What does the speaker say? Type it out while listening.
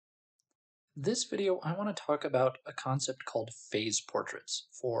This video, I want to talk about a concept called phase portraits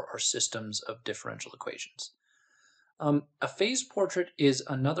for our systems of differential equations. A phase portrait is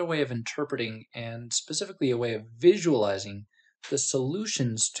another way of interpreting and specifically a way of visualizing the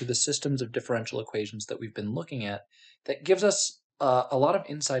solutions to the systems of differential equations that we've been looking at that gives us a lot of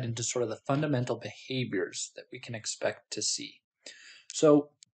insight into sort of the fundamental behaviors that we can expect to see.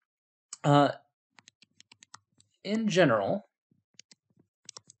 So, in general,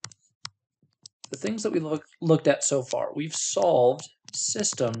 the things that we looked at so far, we've solved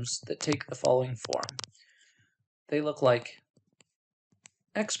systems that take the following form. They look like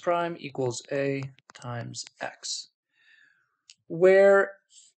x prime equals a times x, where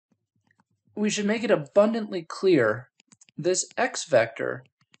we should make it abundantly clear this x vector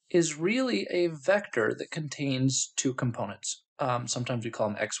is really a vector that contains two components. Sometimes we call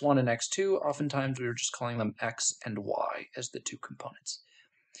them x1 and x2. Oftentimes we were just calling them x and y as the two components.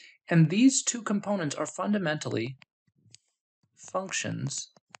 And these two components are fundamentally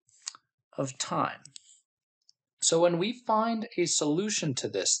functions of time. So when we find a solution to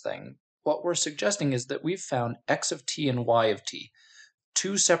this thing, what we're suggesting is that we've found x of t and y of t,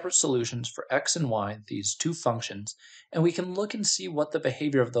 two separate solutions for x and y, these two functions, and we can look and see what the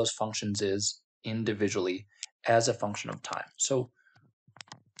behavior of those functions is individually as a function of time. So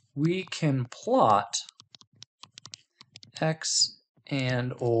we can plot x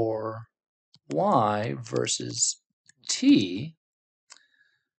and or y versus t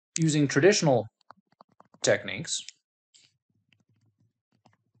using traditional techniques.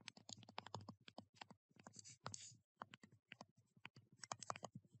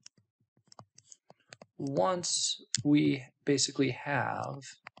 Once we basically have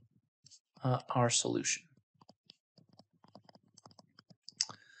our solution.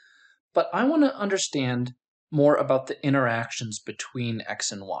 But I want to understand more about the interactions between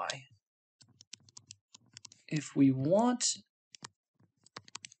x and y. If we want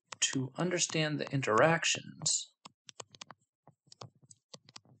to understand the interactions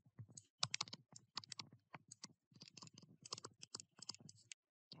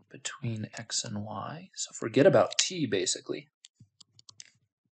between x and y, so forget about t basically,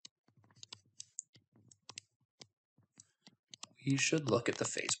 we should look at the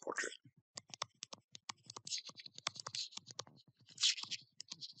phase portrait.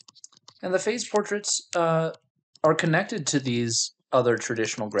 And the phase portraits are connected to these other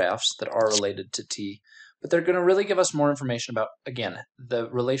traditional graphs that are related to t, but they're going to really give us more information about, again,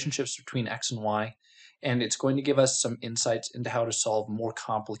 the relationships between x and y, and it's going to give us some insights into how to solve more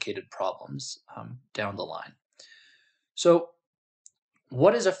complicated problems down the line. So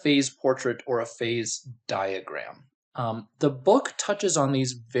what is a phase portrait or a phase diagram? The book touches on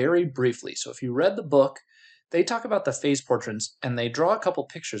these very briefly. So if you read the book, they talk about the phase portraits and they draw a couple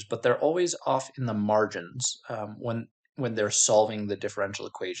pictures, but they're always off in the margins when they're solving the differential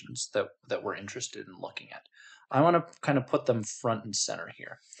equations that we're interested in looking at. I want to kind of put them front and center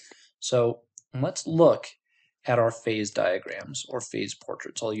here. So let's look at our phase diagrams or phase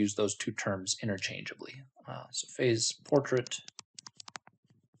portraits. I'll use those two terms interchangeably. So phase portrait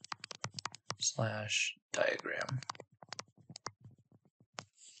 / diagram.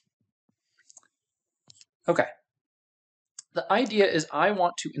 Okay. The idea is I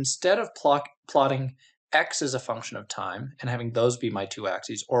want to, instead of plotting x as a function of time and having those be my two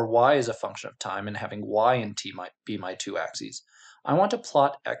axes, or y as a function of time and having y and t be my two axes, I want to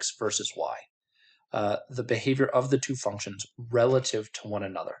plot x versus y, the behavior of the two functions relative to one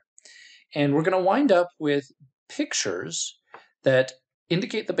another. And we're going to wind up with pictures that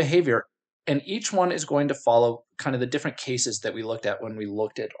indicate the behavior, and each one is going to follow kind of the different cases that we looked at when we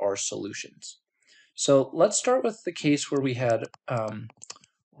looked at our solutions. So let's start with the case where we had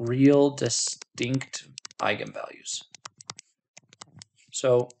real distinct eigenvalues.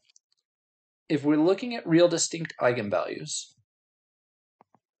 So if we're looking at real distinct eigenvalues,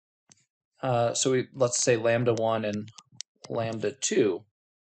 let's say lambda 1 and lambda 2,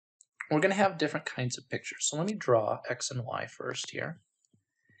 we're going to have different kinds of pictures. So let me draw x and y first here.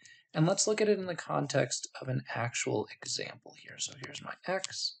 And let's look at it in the context of an actual example here. So here's my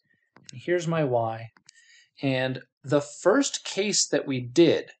x, and here's my y. And the first case that we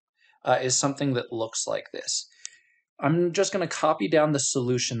did is something that looks like this. I'm just going to copy down the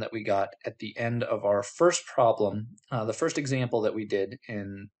solution that we got at the end of our first problem, the first example that we did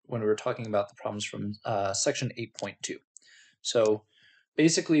when we were talking about the problems from section 8.2. So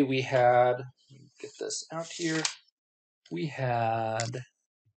basically we had, let me get this out here, we had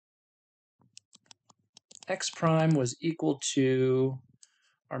x prime was equal to,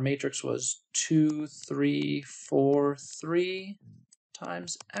 our matrix was 2, 3, 4, 3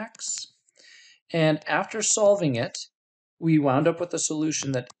 times x. And after solving it, we wound up with a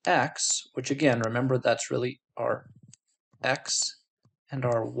solution that x, which again, remember that's really our x and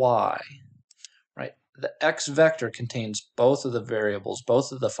our y, right? The x vector contains both of the variables,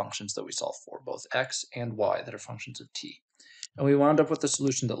 both of the functions that we solve for, both x and y that are functions of t. And we wound up with a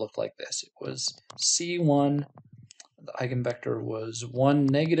solution that looked like this. It was c1, the eigenvector was 1,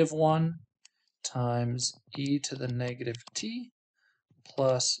 negative 1 times e to the negative t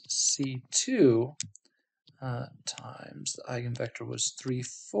plus c2 times the eigenvector was 3,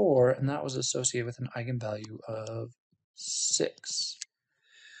 4, and that was associated with an eigenvalue of 6.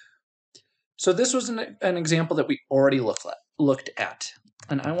 So this was an example that we already looked at,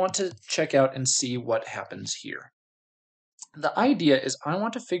 and I want to check out and see what happens here. The idea is I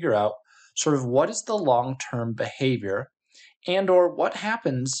want to figure out sort of what is the long-term behavior and or what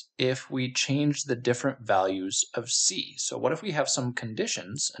happens if we change the different values of C. So what if we have some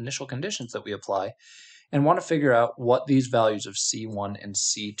conditions, initial conditions that we apply, and want to figure out what these values of C1 and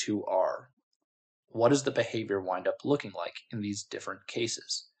C2 are? What does the behavior wind up looking like in these different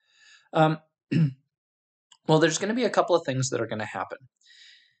cases? Well, there's going to be a couple of things that are going to happen.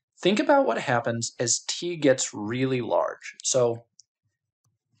 Think about what happens as t gets really large. So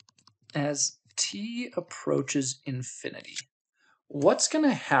as t approaches infinity, what's going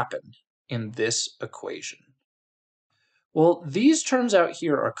to happen in this equation? Well, these terms out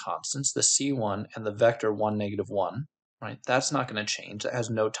here are constants, the c1 and the vector 1, negative 1, right? That's not going to change. That has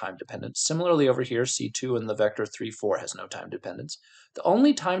no time dependence. Similarly over here, c2 and the vector 3, 4 has no time dependence. The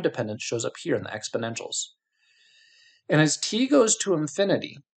only time dependence shows up here in the exponentials. And as t goes to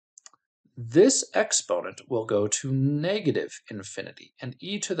infinity, this exponent will go to negative infinity, and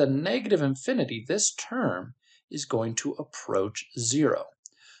e to the negative infinity, this term, is going to approach 0.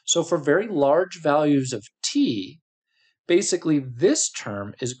 So for very large values of t, basically this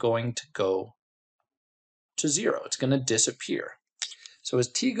term is going to go to 0. It's going to disappear. So as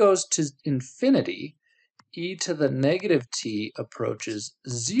t goes to infinity, e to the negative t approaches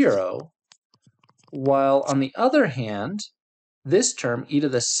 0, while on the other hand, this term, e to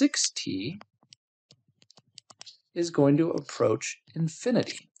the 6t, is going to approach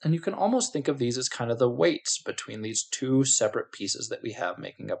infinity. And you can almost think of these as kind of the weights between these two separate pieces that we have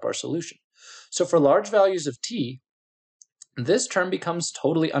making up our solution. So for large values of t, this term becomes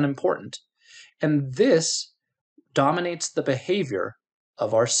totally unimportant, and this dominates the behavior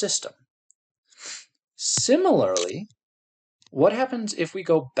of our system. Similarly, what happens if we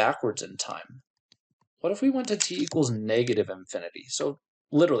go backwards in time? What if we went to t equals negative infinity? So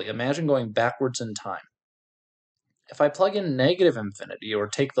literally, imagine going backwards in time. If I plug in negative infinity, or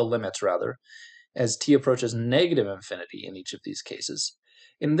take the limits rather, as t approaches negative infinity in each of these cases,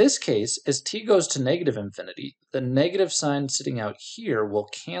 in this case, as t goes to negative infinity, the negative sign sitting out here will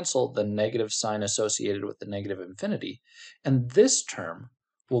cancel the negative sign associated with the negative infinity, and this term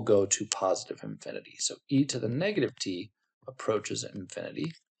will go to positive infinity. So e to the negative t approaches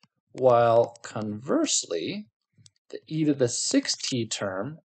infinity, while conversely, the e to the 6t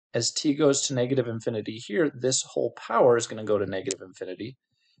term, as t goes to negative infinity here, this whole power is going to go to negative infinity,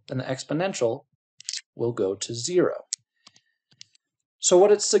 and the exponential will go to 0. So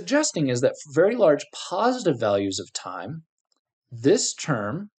what it's suggesting is that for very large positive values of time, this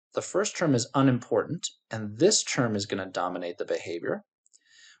term, the first term, is unimportant, and this term is going to dominate the behavior.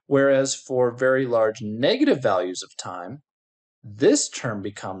 Whereas for very large negative values of time, this term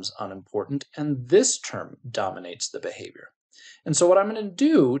becomes unimportant, and this term dominates the behavior. And so what I'm going to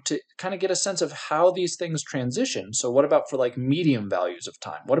do to kind of get a sense of how these things transition, so what about for like medium values of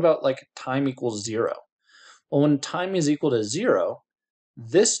time? What about like time equals 0? Well, when time is equal to 0,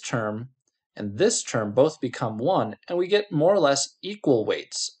 this term and this term both become 1, and we get more or less equal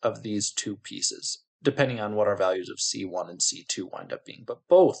weights of these two pieces, depending on what our values of C1 and C2 wind up being. But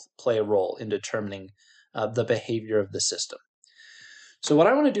both play a role in determining the behavior of the system. So what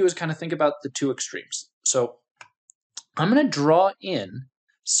I want to do is kind of think about the two extremes. So I'm going to draw in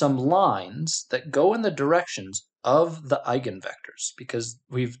some lines that go in the directions of the eigenvectors, because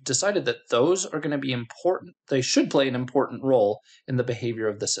we've decided that those are going to be important. They should play an important role in the behavior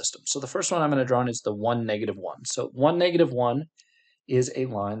of the system. So the first one I'm going to draw in is the 1, negative 1. So 1, negative 1 is a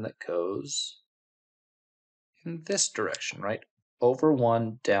line that goes in this direction, right? Over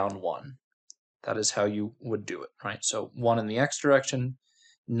 1, down 1. That is how you would do it, right? So 1 in the x direction,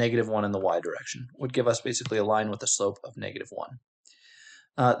 negative 1 in the y direction would give us basically a line with a slope of negative 1.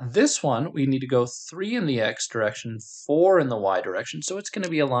 This one, we need to go 3 in the x direction, 4 in the y direction, so it's going to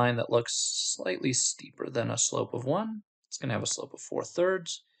be a line that looks slightly steeper than a slope of 1. It's going to have a slope of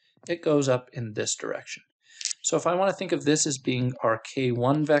 4/3. It goes up in this direction. So if I want to think of this as being our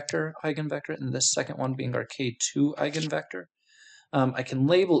k1 vector eigenvector and this second one being our k2 eigenvector, I can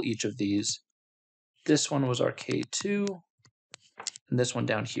label each of these. This one was our k2, and this one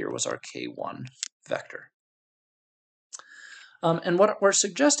down here was our k1 vector. And what we're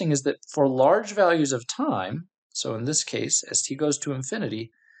suggesting is that for large values of time, so in this case, as t goes to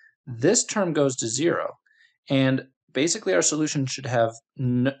infinity, this term goes to 0, and basically our solution should have,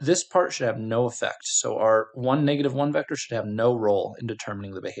 this part should have no effect. So our 1, -1 vector should have no role in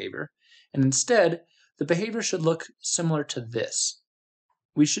determining the behavior. And instead, the behavior should look similar to this.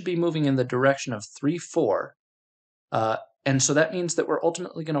 We should be moving in the direction of 3, 4, and so that means that we're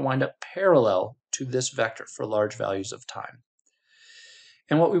ultimately going to wind up parallel to this vector for large values of time.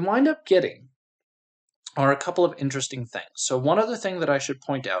 And what we wind up getting are a couple of interesting things. So one other thing that I should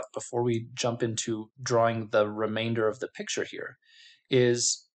point out before we jump into drawing the remainder of the picture here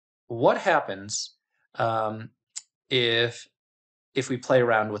is what happens if we play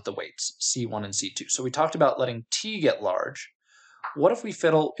around with the weights, C1 and C2. So we talked about letting t get large. What if we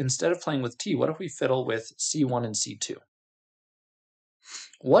fiddle, instead of playing with t, what if we fiddle with C1 and C2?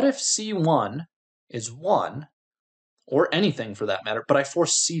 What if C1 is 1, or anything for that matter, but I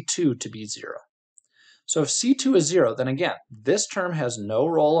force C2 to be 0? So if C2 is 0, then again, this term has no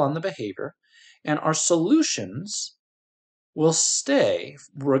role on the behavior, and our solutions will stay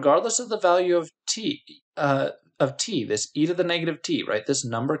regardless of the value of t, this e to the negative t, right? This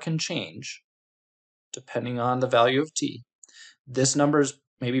number can change depending on the value of t. This number is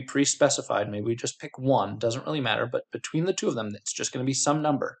maybe pre-specified, maybe we just pick 1, doesn't really matter, but between the two of them, it's just going to be some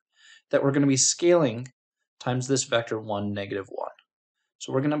number that we're going to be scaling times this vector 1, -1.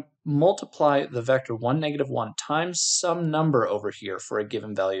 So we're going to multiply the vector 1, -1 times some number over here for a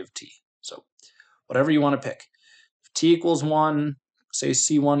given value of t. So whatever you want to pick. If t equals 1, say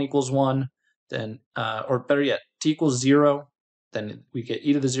C1 equals 1, then, or better yet, t equals 0, then we get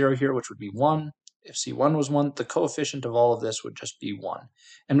e to the 0 here, which would be 1. If C1 was 1, the coefficient of all of this would just be 1.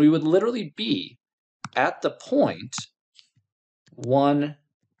 And we would literally be at the point 1,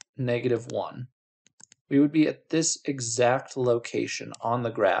 -1. We would be at this exact location on the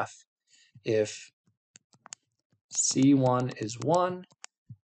graph if C1 is 1,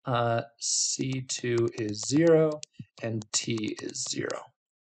 C2 is 0, and t is 0.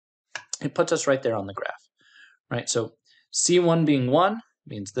 It puts us right there on the graph, right? So C1 being 1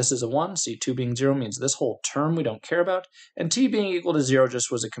 means this is a 1, C2 being 0 means this whole term we don't care about, and t being equal to 0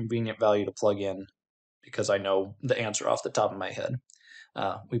 just was a convenient value to plug in because I know the answer off the top of my head.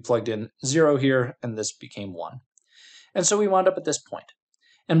 We plugged in 0 here, and this became 1. And so we wound up at this point.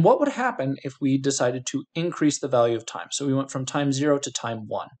 And what would happen if we decided to increase the value of time? So we went from time 0 to time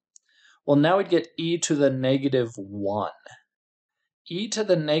 1. Well, now we'd get e to the -1. E to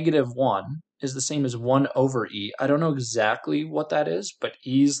the -1 is the same as 1 over e. I don't know exactly what that is, but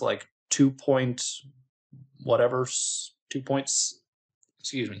e's like 2 points, whatever, 2.6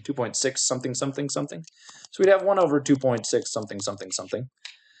 something something something. So we'd have 1 over 2.6 something something something.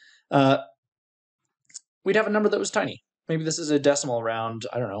 We'd have a number that was tiny. Maybe this is a decimal around,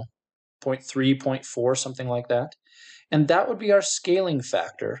 I don't know, 0.3, 0.4, something like that. And that would be our scaling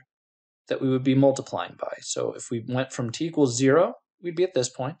factor that we would be multiplying by. So if we went from t equals 0, we'd be at this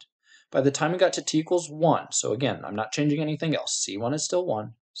point. By the time we got to t equals 1, so again, I'm not changing anything else. C1 is still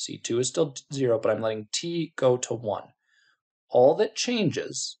 1, C2 is still 0, but I'm letting t go to 1. All that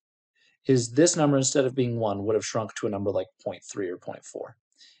changes is this number, instead of being 1, would have shrunk to a number like 0.3 or 0.4.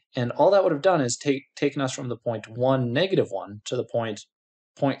 And all that would have done is taken us from the point 1, -1 to the point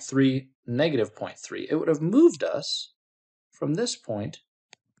 0.3, -0.3. It would have moved us from this point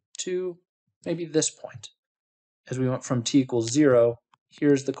to maybe this point. As we went from t equals 0,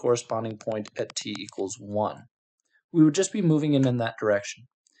 here's the corresponding point at t equals 1. We would just be moving in that direction.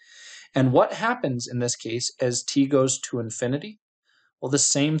 And what happens in this case as t goes to infinity? Well, the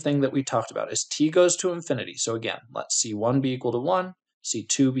same thing that we talked about. As t goes to infinity, so again, let C1 be equal to 1,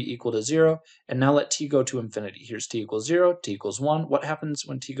 C2 be equal to 0, and now let t go to infinity. Here's t equals 0, t equals 1. What happens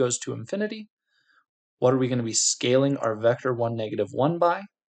when t goes to infinity? What are we going to be scaling our vector 1, -1 by?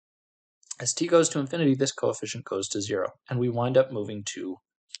 As t goes to infinity, this coefficient goes to 0, and we wind up moving to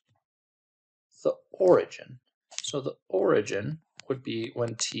the origin. So the origin would be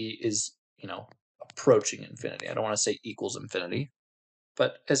when t is, approaching infinity. I don't want to say equals infinity,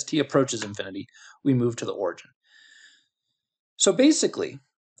 but as t approaches infinity, we move to the origin. So basically,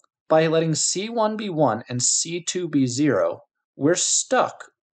 by letting C1 be 1 and C2 be 0, we're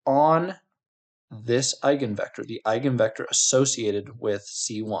stuck on this eigenvector, the eigenvector associated with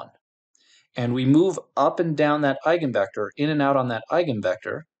C1. And we move up and down that eigenvector, in and out on that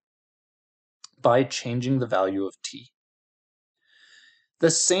eigenvector, by changing the value of t.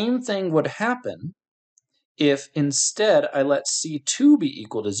 The same thing would happen if instead I let c2 be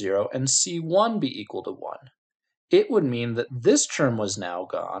equal to 0 and c1 be equal to 1. It would mean that this term was now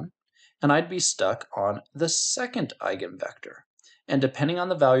gone, and I'd be stuck on the second eigenvector. And depending on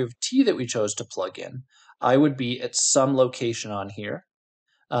the value of t that we chose to plug in, I would be at some location on here.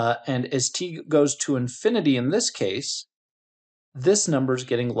 And as t goes to infinity in this case, this number is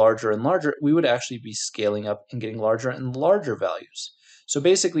getting larger and larger. We would actually be scaling up and getting larger and larger values. So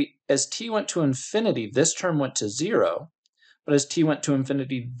basically, as t went to infinity, this term went to 0. But as t went to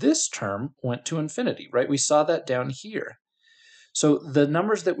infinity, this term went to infinity, right? We saw that down here. So the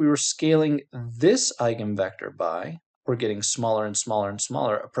numbers that we were scaling this eigenvector by were getting smaller and smaller and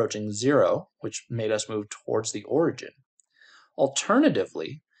smaller, approaching 0, which made us move towards the origin.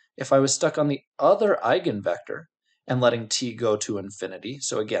 Alternatively, if I was stuck on the other eigenvector and letting t go to infinity,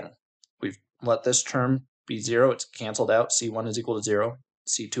 so again, we've let this term be 0, it's canceled out, c1 is equal to 0,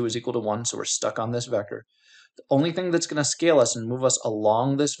 c2 is equal to 1, so we're stuck on this vector. The only thing that's going to scale us and move us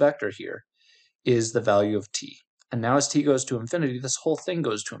along this vector here is the value of t. And now as t goes to infinity, this whole thing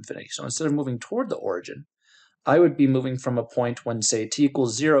goes to infinity. So instead of moving toward the origin, I would be moving from a point when, say, t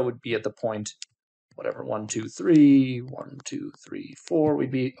equals 0 would be at the point, whatever, 1, 2, 3, 1, 2, 3, 4.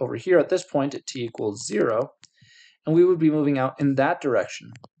 We'd be over here at this point at t equals 0. And we would be moving out in that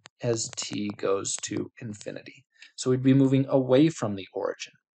direction as t goes to infinity. So we'd be moving away from the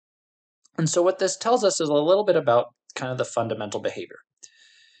origin. And so what this tells us is a little bit about kind of the fundamental behavior.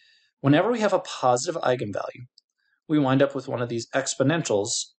 Whenever we have a positive eigenvalue, we wind up with one of these exponentials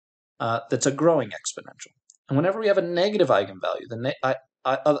that's a growing exponential. And whenever we have a negative eigenvalue, the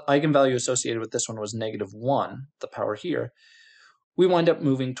eigenvalue associated with this one was -1, the power here, we wind up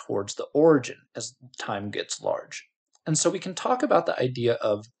moving towards the origin as time gets large. And so we can talk about the idea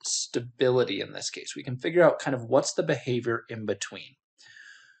of stability in this case. We can figure out kind of what's the behavior in between.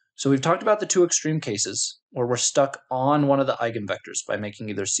 So we've talked about the two extreme cases where we're stuck on one of the eigenvectors by making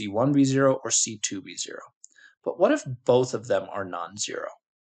either c1 be 0 or c2 be 0. But what if both of them are non-zero?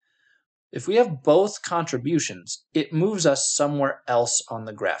 If we have both contributions, it moves us somewhere else on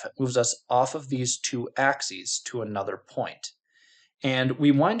the graph. It moves us off of these two axes to another point. And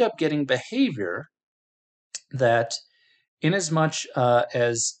we wind up getting behavior that inasmuch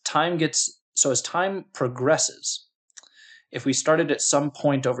as time progresses, if we started at some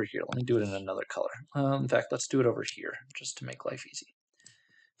point over here, let me do it in another color. In fact, let's do it over here just to make life easy.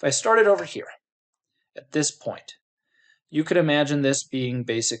 If I started over here at this point, you could imagine this being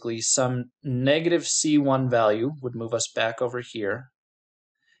basically some negative c1 value would move us back over here,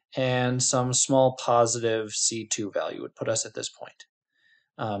 and some small positive c2 value would put us at this point.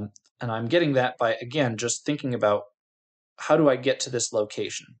 And I'm getting that by, again, just thinking about how do I get to this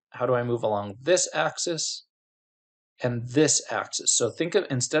location? How do I move along this axis and this axis? So think of,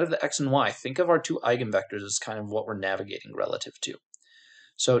 instead of the x and y, think of our two eigenvectors as kind of what we're navigating relative to.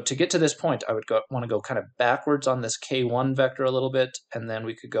 So to get to this point, I would want to go kind of backwards on this k1 vector a little bit, and then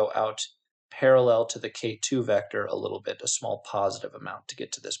we could go out parallel to the k2 vector a little bit, a small positive amount to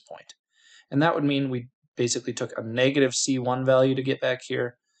get to this point. And that would mean we basically took a negative c1 value to get back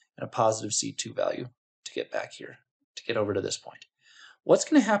here and a positive c2 value to get back here, to get over to this point. What's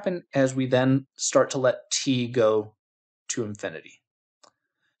going to happen as we then start to let t go to infinity?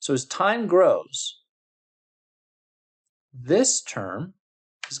 So as time grows, this term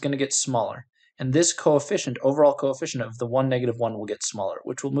is going to get smaller, and this coefficient, overall coefficient of the 1, -1 will get smaller,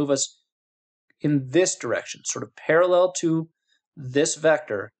 which will move us in this direction, sort of parallel to this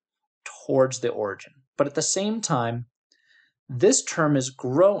vector towards the origin. But at the same time, this term is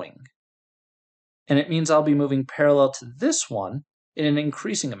growing, and it means I'll be moving parallel to this one in an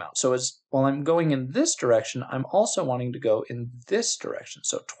increasing amount. So while I'm going in this direction, I'm also wanting to go in this direction.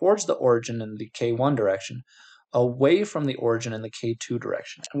 So towards the origin in the k1 direction, away from the origin in the k2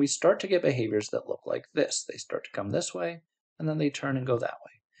 direction. And we start to get behaviors that look like this. They start to come this way, and then they turn and go that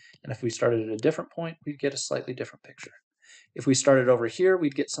way. And if we started at a different point, we'd get a slightly different picture. If we started over here,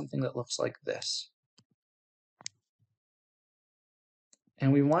 we'd get something that looks like this.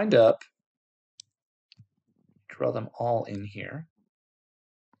 And we wind up, draw them all in here,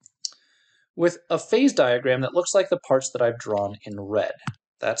 with a phase diagram that looks like the parts that I've drawn in red.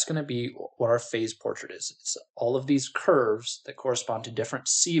 That's going to be what our phase portrait is. It's all of these curves that correspond to different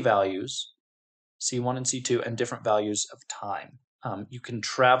c values, c1 and c2, and different values of time. You can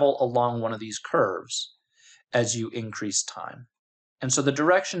travel along one of these curves as you increase time. And so the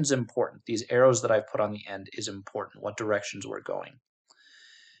direction's important. These arrows that I've put on the end is important, what directions we're going.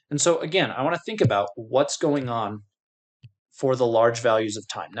 And so again, I want to think about what's going on for the large values of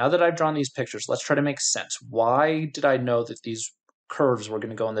time. Now that I've drawn these pictures, let's try to make sense. Why did I know that these curves were going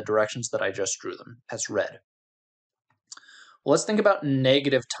to go in the directions that I just drew them as red? Well, let's think about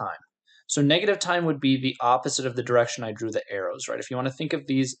negative time. So negative time would be the opposite of the direction I drew the arrows, right? If you want to think of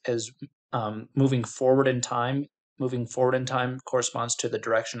these as moving forward in time corresponds to the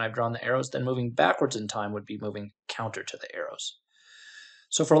direction I've drawn the arrows, then moving backwards in time would be moving counter to the arrows.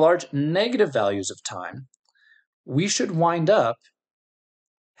 So for large negative values of time, we should wind up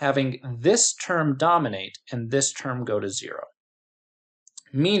having this term dominate and this term go to 0.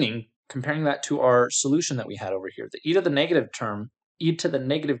 Meaning, comparing that to our solution that we had over here, the e to the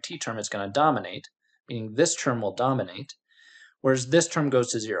negative t term is going to dominate, meaning this term will dominate, whereas this term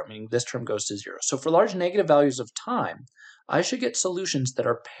goes to 0, meaning this term goes to 0. So for large negative values of time, I should get solutions that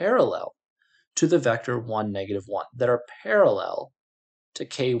are parallel to the vector 1, negative 1, that are parallel to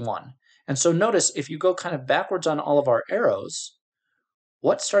k1. And so notice, if you go kind of backwards on all of our arrows,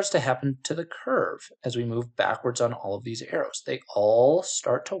 what starts to happen to the curve as we move backwards on all of these arrows? They all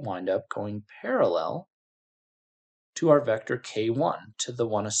start to wind up going parallel to our vector k1, to the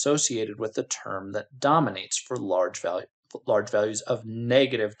one associated with the term that dominates for large values of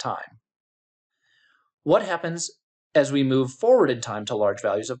negative time. What happens as we move forward in time to large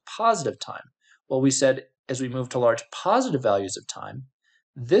values of positive time? Well, we said as we move to large positive values of time,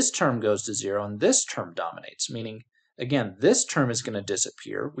 this term goes to 0 and this term dominates, meaning, again, this term is going to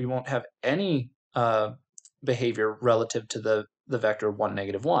disappear. We won't have any behavior relative to the vector 1,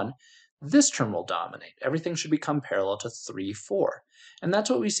 negative 1. This term will dominate. Everything should become parallel to 3, 4. And that's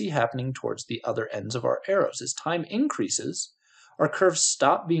what we see happening towards the other ends of our arrows. As time increases, our curves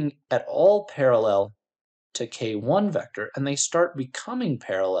stop being at all parallel to k1 vector, and they start becoming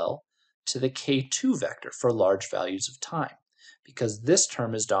parallel to the k2 vector for large values of time. Because this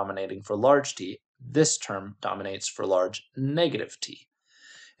term is dominating for large t, this term dominates for large negative t.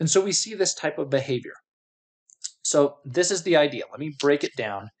 And so we see this type of behavior. So this is the idea. Let me break it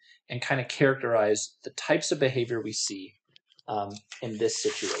down and kind of characterize the types of behavior we see in this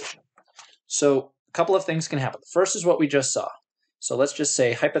situation. So a couple of things can happen. The first is what we just saw. So let's just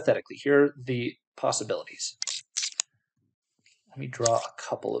say, hypothetically, here are the possibilities. Let me draw a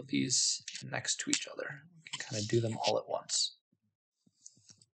couple of these next to each other. We can kind of do them all at once.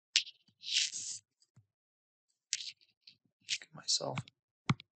 Give myself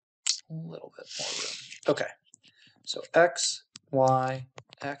a little bit more room. Okay, so x, y,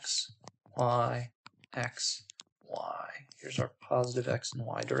 x, y, x, y. Here's our positive x and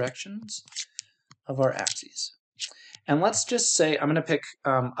y directions of our axes. And let's just say, I'm going to pick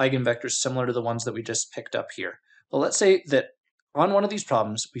eigenvectors similar to the ones that we just picked up here. Well, let's say that on one of these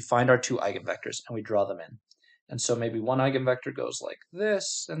problems, we find our two eigenvectors and we draw them in. And so maybe one eigenvector goes like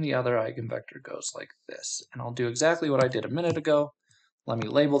this, and the other eigenvector goes like this. And I'll do exactly what I did a minute ago. Let me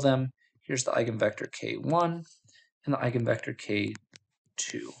label them. Here's the eigenvector k1 and the eigenvector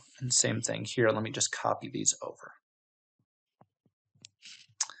k2. And same thing here. Let me just copy these over.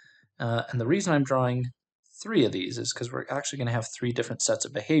 And the reason I'm drawing 3 of these is because we're actually going to have 3 different sets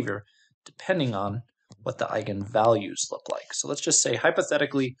of behavior depending on what the eigenvalues look like. So let's just say,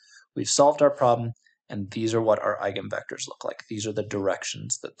 hypothetically, we've solved our problem, and these are what our eigenvectors look like. These are the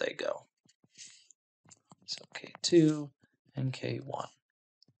directions that they go. So k2 and k1.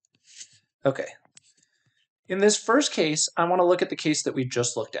 Okay. In this first case, I want to look at the case that we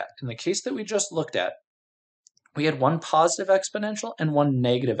just looked at. In the case that we just looked at, we had one positive exponential and one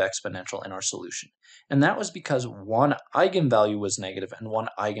negative exponential in our solution. And that was because one eigenvalue was negative and one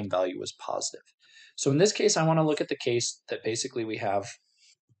eigenvalue was positive. So in this case, I want to look at the case that basically we have,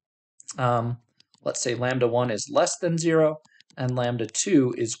 let's say lambda 1 is less than 0 and lambda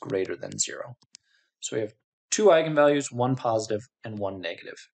 2 is greater than 0. So we have 2 eigenvalues, one positive and one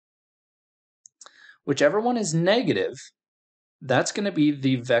negative. Whichever one is negative, that's going to be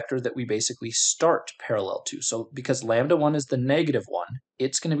the vector that we basically start parallel to. So because lambda 1 is the negative one,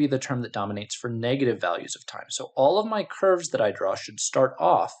 it's going to be the term that dominates for negative values of time. So all of my curves that I draw should start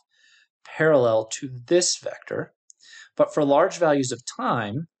off parallel to this vector. But for large values of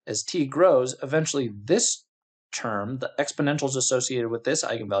time, as t grows, eventually this term, the exponentials associated with this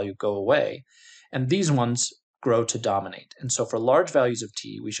eigenvalue, go away, and these ones grow to dominate. And so for large values of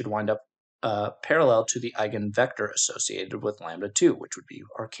t, we should wind up parallel to the eigenvector associated with lambda 2, which would be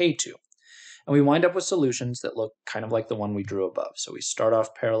our k2. And we wind up with solutions that look kind of like the one we drew above. So we start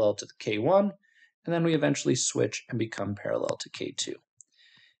off parallel to the k1, and then we eventually switch and become parallel to k2.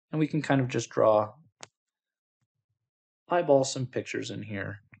 And we can kind of just eyeball some pictures in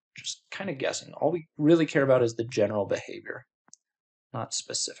here, just kind of guessing. All we really care about is the general behavior, not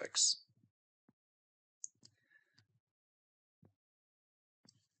specifics.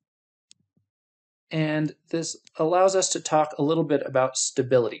 And this allows us to talk a little bit about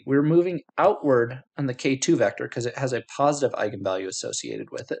stability. We're moving outward on the k2 vector because it has a positive eigenvalue associated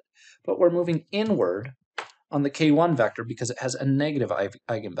with it, but we're moving inward on the k1 vector because it has a negative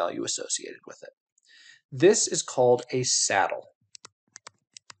eigenvalue associated with it. This is called a saddle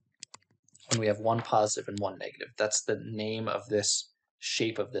when we have one positive and one negative. That's the name of this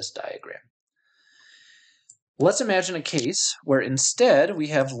shape of this diagram. Let's imagine a case where instead we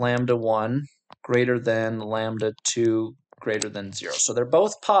have lambda 1 greater than lambda 2 greater than 0. So they're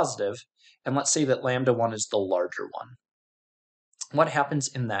both positive, and let's say that lambda 1 is the larger one. What happens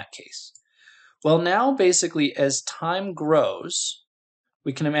in that case? Well, now basically as time grows,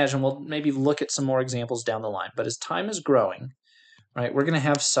 we can imagine, we'll maybe look at some more examples down the line, but as time is growing, right, we're going to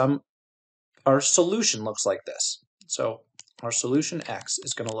have our solution looks like this. So our solution x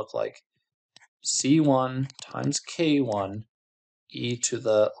is going to look like c1 times k1 e to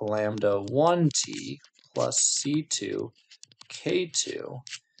the lambda 1t plus c2 k2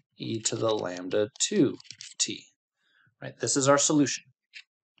 e to the lambda 2t. Right? This is our solution.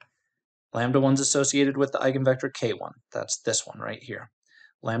 Lambda 1 is associated with the eigenvector k1. That's this one right here.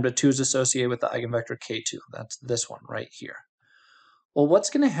 Lambda 2 is associated with the eigenvector k2. That's this one right here. Well, what's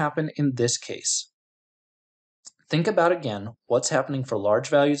going to happen in this case? Think about again what's happening for large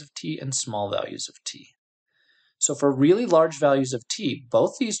values of t and small values of t. So for really large values of t,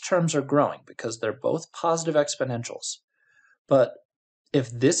 both these terms are growing because they're both positive exponentials. But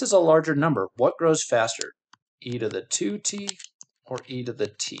if this is a larger number, what grows faster? E to the 2t or e to the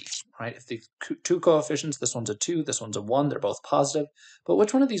t, right? If the two coefficients, this one's a 2, this one's a 1, they're both positive. But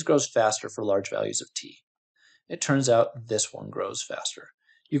which one of these grows faster for large values of t? It turns out this one grows faster.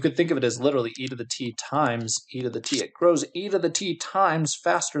 You could think of it as literally e to the t times e to the t. It grows e to the t times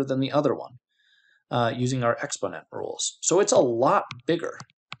faster than the other one. Using our exponent rules. So it's a lot bigger.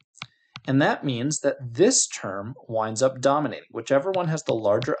 And that means that this term winds up dominating. Whichever one has the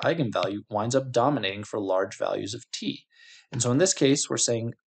larger eigenvalue winds up dominating for large values of t. And so in this case, we're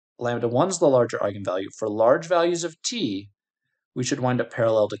saying lambda 1 is the larger eigenvalue. For large values of t, we should wind up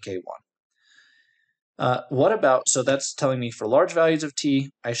parallel to k1. So that's telling me for large values of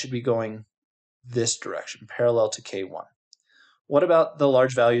t, I should be going this direction, parallel to k1. What about the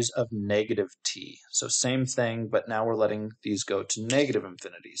large values of negative t? So same thing, but now we're letting these go to negative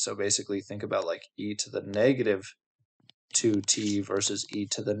infinity. So basically think about like e to the negative 2t versus e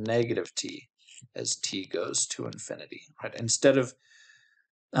to the negative t as t goes to infinity. Right? Instead of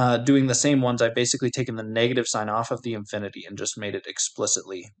doing the same ones, I've basically taken the negative sign off of the infinity and just made it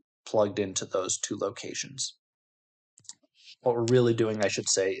explicitly plugged into those two locations. What we're really doing, I should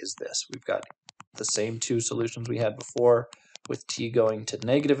say, is this. We've got the same two solutions we had before, with t going to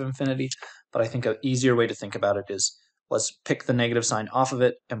negative infinity, but I think an easier way to think about it is let's pick the negative sign off of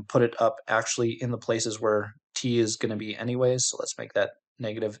it and put it up actually in the places where t is going to be anyways, so let's make that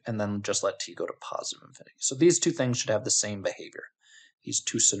negative and then just let t go to positive infinity. So these two things should have the same behavior, these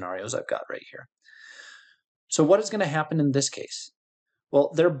two scenarios I've got right here. So what is going to happen in this case?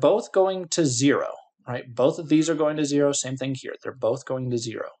 Well, they're both going to 0, right? Both of these are going to 0, same thing here. They're both going to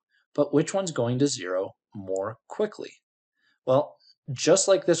 0. But which one's going to 0 more quickly? Well, just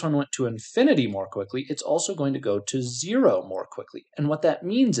like this one went to infinity more quickly, it's also going to go to 0 more quickly. And what that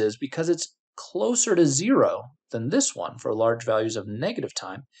means is because it's closer to 0 than this one for large values of negative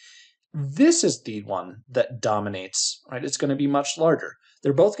time, this is the one that dominates, right? It's going to be much larger.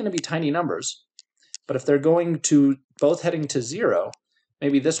 They're both going to be tiny numbers, but if they're going to both heading to 0,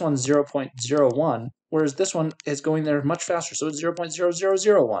 maybe this one's 0.01, whereas this one is going there much faster, so it's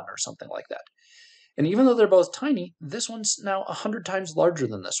 0.0001 or something like that. And even though they're both tiny, this one's now 100 times larger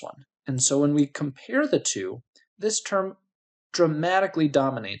than this one. And so when we compare the two, this term dramatically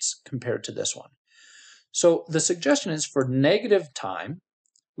dominates compared to this one. So the suggestion is for negative time,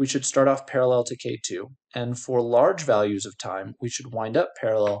 we should start off parallel to k2. And for large values of time, we should wind up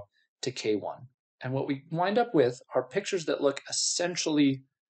parallel to k1. And what we wind up with are pictures that look essentially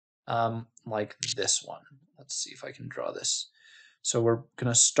like this one. Let's see if I can draw this. So we're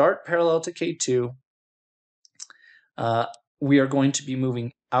going to start parallel to k2. We are going to be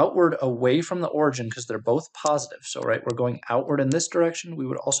moving outward away from the origin because they're both positive. So right, we're going outward in this direction. We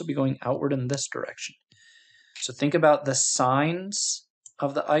would also be going outward in this direction. So think about the signs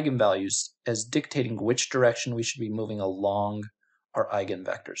of the eigenvalues as dictating which direction we should be moving along our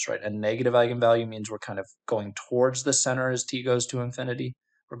eigenvectors, right? A negative eigenvalue means we're kind of going towards the center as t goes to infinity.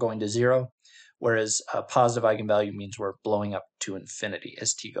 We're going to 0. Whereas a positive eigenvalue means we're blowing up to infinity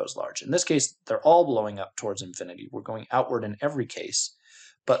as t goes large. In this case, they're all blowing up towards infinity. We're going outward in every case,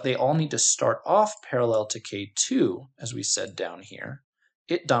 but they all need to start off parallel to k2, as we said down here.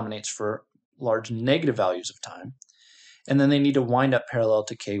 It dominates for large negative values of time. And then they need to wind up parallel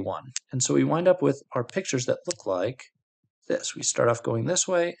to k1. And so we wind up with our pictures that look like this. We start off going this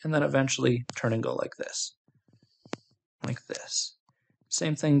way and then eventually turn and go like this. Like this.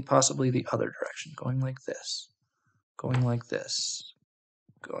 Same thing possibly the other direction, going like this, going like this,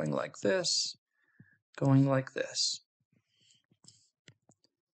 going like this, going like this.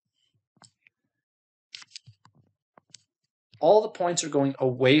 All the points are going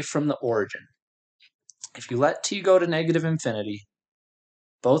away from the origin. If you let t go to negative infinity,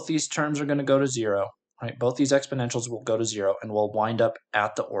 both these terms are going to go to 0, right? Both these exponentials will go to 0 and will wind up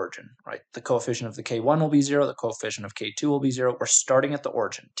at the origin, right? The coefficient of the k1 will be 0, the coefficient of k2 will be 0. We're starting at the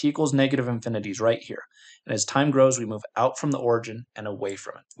origin. T equals negative infinity is right here. And as time grows, we move out from the origin and away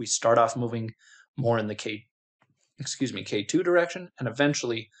from it. We start off moving more in the k2 direction, and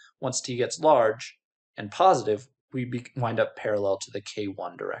eventually, once t gets large and positive, we wind up parallel to the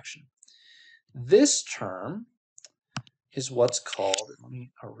k1 direction. This term is what's called, let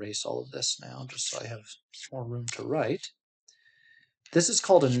me erase all of this now just so I have more room to write. This is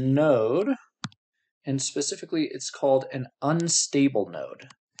called a node, and specifically it's called an unstable node.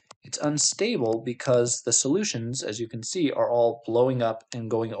 It's unstable because the solutions, as you can see, are all blowing up and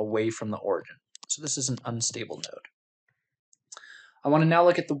going away from the origin. So this is an unstable node. I want to now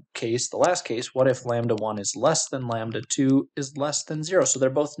look at the last case, what if lambda 1 is less than lambda 2 is less than 0? So they're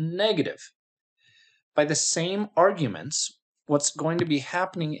both negative. By the same arguments, what's going to be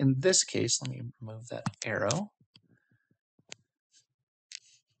happening in this case, let me remove that arrow.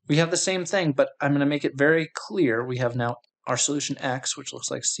 We have the same thing, but I'm going to make it very clear. We have now our solution x, which looks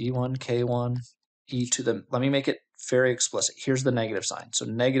like c1, k1, e to the, let me make it very explicit. Here's the negative sign, so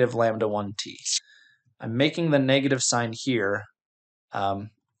negative lambda 1t. I'm making the negative sign here. In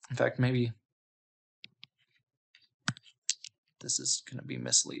fact, maybe this is going to be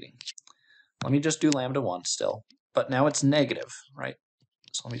misleading. Let me just do lambda 1 still, but now it's negative, right?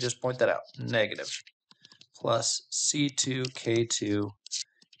 So let me just point that out, negative plus c2 k2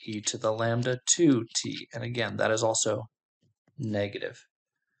 e to the lambda 2t. And again, that is also negative.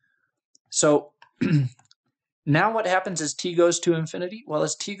 So now what happens as t goes to infinity? Well,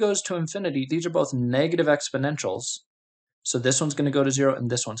 as t goes to infinity, these are both negative exponentials. So this one's going to go to 0 and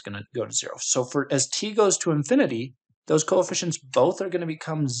this one's going to go to 0. So as t goes to infinity, those coefficients both are going to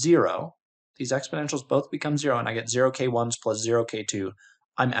become 0. These exponentials both become 0, and I get 0 k1s plus 0 k2.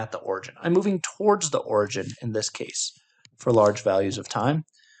 I'm at the origin. I'm moving towards the origin in this case for large values of time.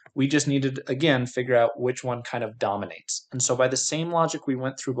 We just needed, again, figure out which one kind of dominates. And so by the same logic we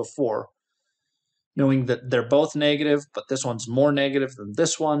went through before, knowing that they're both negative, but this one's more negative than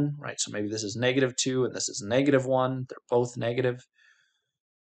this one, right? So maybe this is negative 2 and this is negative 1. They're both negative.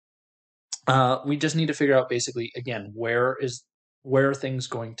 We just need to figure out basically, again, where are things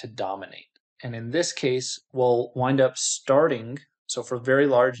going to dominate? And in this case, we'll wind up starting, so for very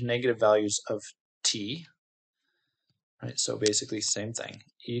large negative values of t, right? So basically same thing,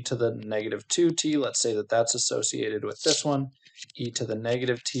 e to the negative 2t, let's say that that's associated with this one, e to the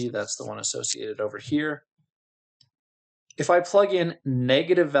negative t, that's the one associated over here. If I plug in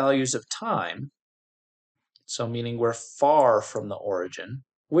negative values of time, so meaning we're far from the origin,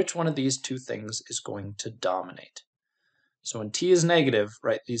 which one of these two things is going to dominate? So when t is negative,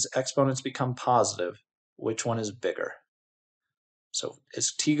 right, these exponents become positive. Which one is bigger? So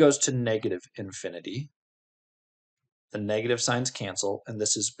as t goes to negative infinity, the negative signs cancel, and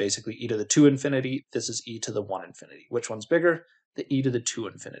this is basically e to the 2 infinity. This is e to the 1 infinity. Which one's bigger? The e to the 2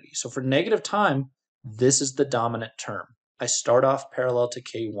 infinity. So for negative time, this is the dominant term. I start off parallel to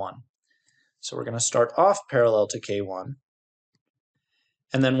k1. So we're going to start off parallel to k1.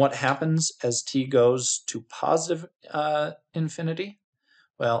 And then what happens as t goes to positive infinity?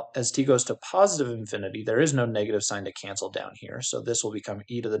 Well, as t goes to positive infinity, there is no negative sign to cancel down here. So this will become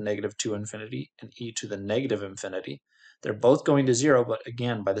e to the negative 2 infinity and e to the negative infinity. They're both going to 0, but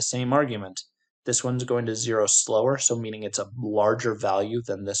again, by the same argument, this one's going to 0 slower, so meaning it's a larger value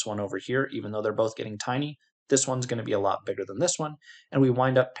than this one over here. Even though they're both getting tiny, this one's going to be a lot bigger than this one. And we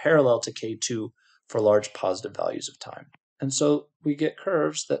wind up parallel to k2 for large positive values of time. And so we get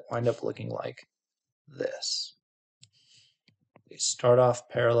curves that wind up looking like this. They start off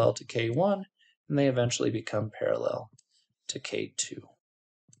parallel to k1, and they eventually become parallel to k2.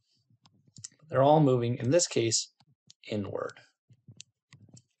 They're all moving, in this case, inward,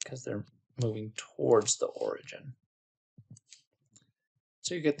 because they're moving towards the origin.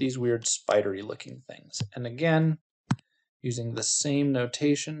 So you get these weird spidery looking things. And again, using the same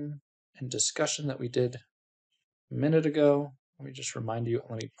notation and discussion that we did a minute ago, let me just remind you,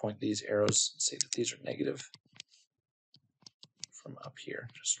 let me point these arrows and say that these are negative for from up here,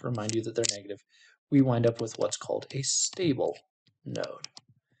 just to remind you that they're negative, we wind up with what's called a stable node.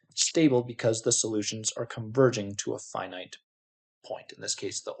 Stable because the solutions are converging to a finite point, in this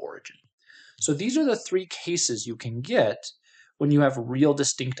case the origin. So these are the three cases you can get when you have real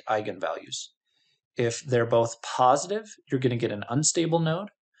distinct eigenvalues. If they're both positive, you're going to get an unstable node.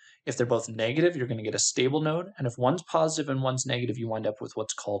 If they're both negative, you're going to get a stable node. And if one's positive and one's negative, you wind up with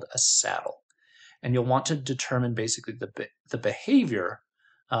what's called a saddle. And you'll want to determine basically the behavior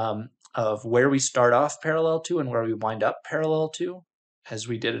of where we start off parallel to and where we wind up parallel to, as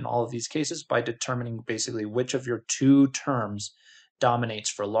we did in all of these cases, by determining basically which of your two terms dominates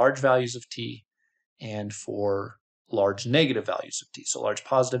for large values of t and for large negative values of t. So large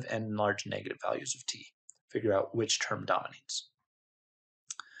positive and large negative values of t. Figure out which term dominates.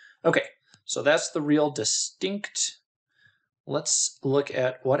 Okay, so that's the real distinct. Let's look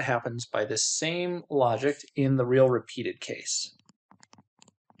at what happens by this same logic in the real repeated case.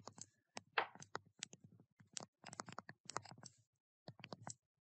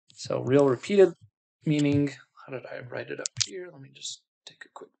 So real repeated meaning, how did I write it up here? Let me just take a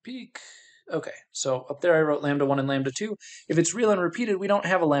quick peek. Okay, so up there I wrote lambda 1 and lambda 2. If it's real and repeated, we don't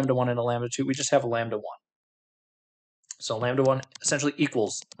have a lambda 1 and a lambda 2, we just have a lambda 1. So lambda 1 essentially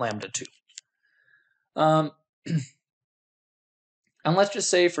equals lambda 2. And let's just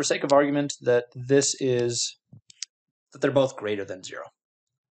say, for sake of argument, that they're both greater than 0.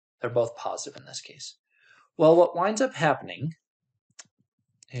 They're both positive in this case. Well, what winds up happening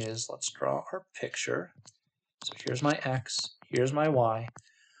is, let's draw our picture. So here's my x, here's my y.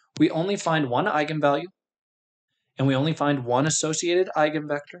 We only find one eigenvalue, and we only find one associated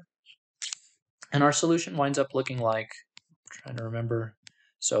eigenvector. And our solution winds up looking like, I'm trying to remember,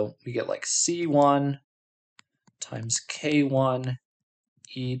 so we get like c1 times k1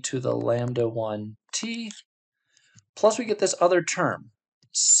 e to the lambda 1 t, plus we get this other term,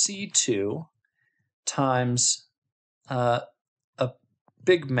 c2 times a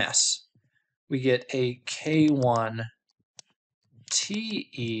big mess. We get a k1 t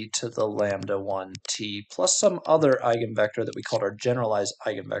e to the lambda 1 t plus some other eigenvector that we called our generalized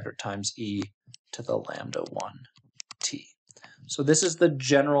eigenvector times e to the lambda 1 t. So this is the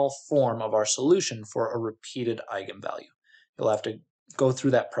general form of our solution for a repeated eigenvalue. You'll have to go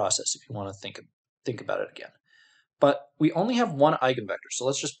through that process if you want to think about it again. But we only have one eigenvector, so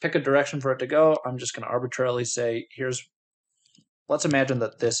let's just pick a direction for it to go. I'm just going to arbitrarily say, let's imagine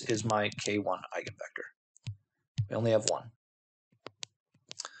that this is my k1 eigenvector. We only have one.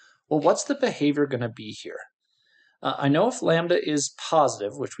 Well, what's the behavior going to be here? I know if lambda is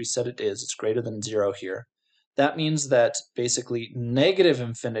positive, which we said it is, it's greater than 0 here. That means that basically negative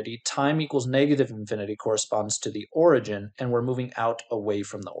infinity, time equals negative infinity, corresponds to the origin, and we're moving out away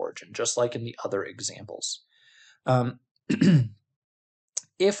from the origin, just like in the other examples.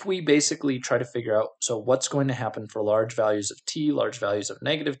 If we basically try to figure out, so what's going to happen for large values of t, large values of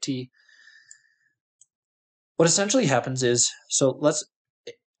negative t, what essentially happens is, so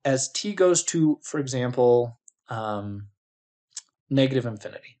as t goes to, for example, negative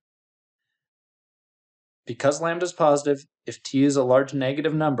infinity, because lambda is positive, if t is a large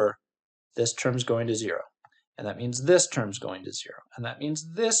negative number, this term's going to 0. And that means this term's going to 0. And that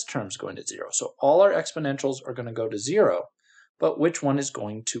means this term's going to 0. So all our exponentials are going to go to 0, but which one is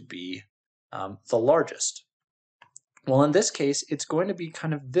going to be the largest? Well, in this case, it's going to be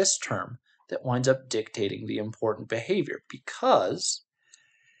kind of this term that winds up dictating the important behavior, because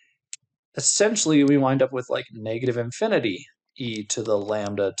essentially we wind up with like negative infinity e to the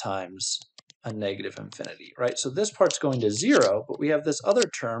lambda times a negative infinity, right? So this part's going to 0, but we have this other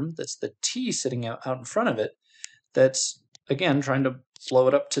term that's the t sitting out in front of it that's, again, trying to blow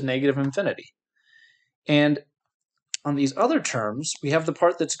it up to negative infinity. And on these other terms, we have the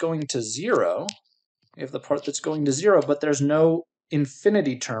part that's going to 0. We have the part that's going to 0, but there's no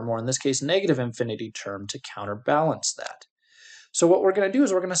infinity term, or in this case, negative infinity term, to counterbalance that. So what we're going to do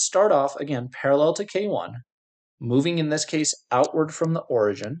is we're going to start off, again, parallel to k1, moving, in this case, outward from the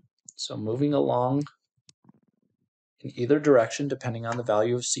origin. So moving along in either direction, depending on the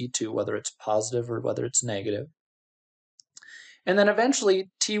value of c2, whether it's positive or whether it's negative. And then eventually,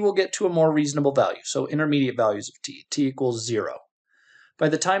 t will get to a more reasonable value, so intermediate values of t equals 0. By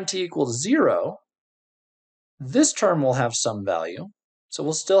the time t equals 0, this term will have some value, so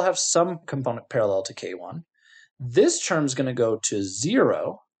we'll still have some component parallel to k1. This term's going to go to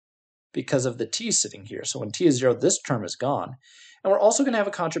 0 because of the t sitting here. So when t is 0, this term is gone. And we're also going to have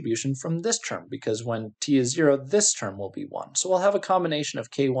a contribution from this term, because when t is 0, this term will be 1. So we'll have a combination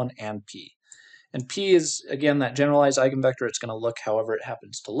of k1 and p. And p is, again, that generalized eigenvector. It's going to look however it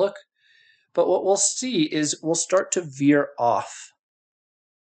happens to look. But what we'll see is we'll start to veer off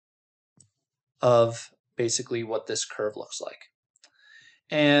of basically what this curve looks like.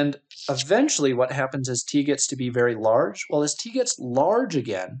 And eventually what happens as t gets to be very large, well, as t gets large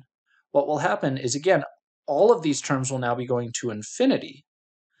again, what will happen is, again, all of these terms will now be going to infinity.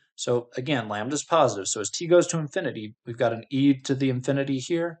 So again, lambda is positive. So as t goes to infinity, we've got an e to the infinity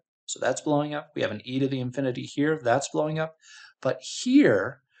here. So that's blowing up. We have an e to the infinity here. That's blowing up. But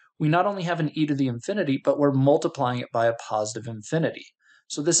here, we not only have an e to the infinity, but we're multiplying it by a positive infinity.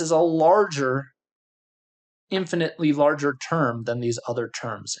 So this is a larger, infinitely larger term than these other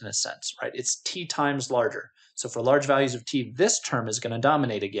terms in a sense, right? It's t times larger. So for large values of t, this term is going to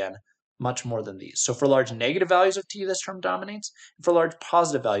dominate again much more than these. So for large negative values of t, this term dominates. And for large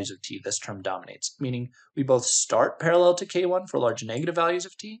positive values of t, this term dominates, meaning we both start parallel to k1 for large negative values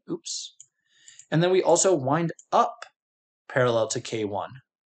of t, oops, and then we also wind up parallel to k1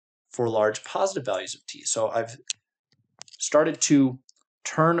 for large positive values of t. So I've started to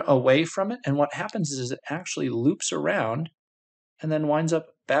turn away from it, and what happens is it actually loops around and then winds up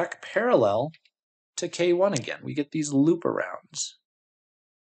back parallel to k1 again. We get these loop arounds.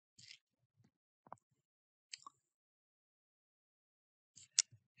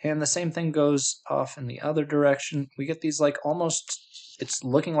 And the same thing goes off in the other direction. We get these like almost, it's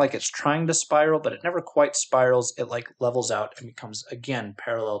looking like it's trying to spiral, but it never quite spirals. It like levels out and becomes again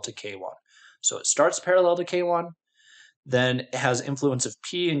parallel to k1. So it starts parallel to k1, then it has influence of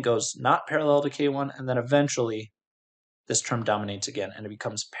p and goes not parallel to k1, and then eventually this term dominates again and it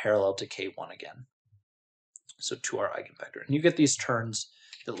becomes parallel to k1 again. So to our eigenvector. And you get these turns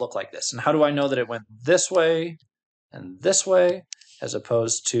that look like this. And how do I know that it went this way and this way as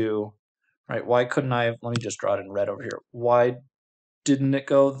opposed to, right, why couldn't I, let me just draw it in red over here. Why didn't it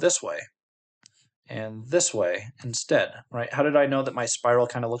go this way and this way instead, right? How did I know that my spiral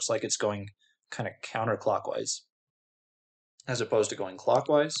kind of looks like it's going kind of counterclockwise as opposed to going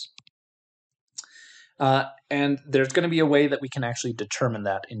clockwise? And there's going to be a way that we can actually determine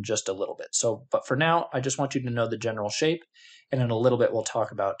that in just a little bit. So, but for now, I just want you to know the general shape, and in a little bit we'll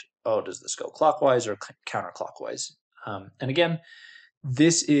talk about, oh, does this go clockwise or counterclockwise? And again,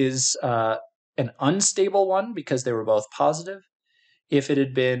 this is an unstable one because they were both positive. If it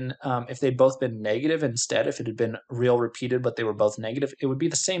had been, if they'd both been negative instead, if it had been real repeated but they were both negative, it would be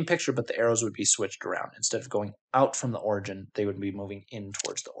the same picture, but the arrows would be switched around. Instead of going out from the origin, they would be moving in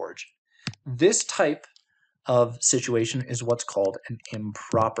towards the origin. This type of situation is what's called an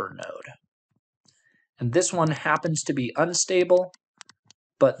improper node. And this one happens to be unstable,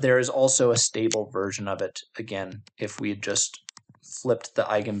 but there is also a stable version of it, again, if we had just flipped the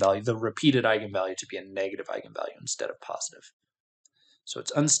eigenvalue, the repeated eigenvalue, to be a negative eigenvalue instead of positive. So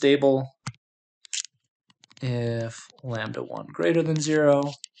it's unstable if lambda 1 greater than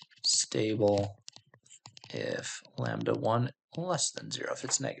 0, stable if lambda 1 less than 0, if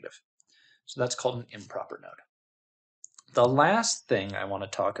it's negative. So that's called an improper node. The last thing I want to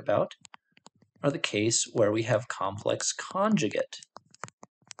talk about are the case where we have complex conjugate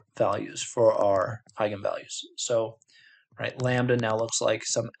values for our eigenvalues. So, right, lambda now looks like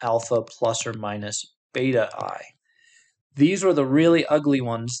some alpha plus or minus beta I. These were the really ugly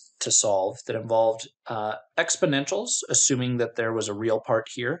ones to solve that involved exponentials, assuming that there was a real part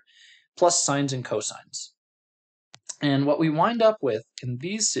here, plus sines and cosines. And what we wind up with in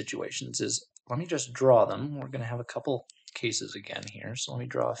these situations is, let me just draw them. We're going to have a couple cases again here, so let me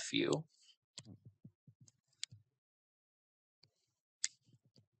draw a few.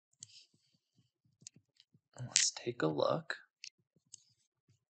 Let's take a look.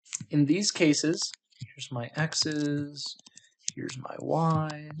 In these cases, here's my x's, here's my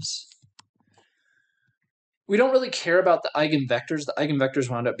y's. We don't really care about the eigenvectors. The eigenvectors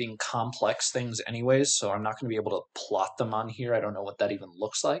wound up being complex things anyways, so I'm not going to be able to plot them on here. I don't know what that even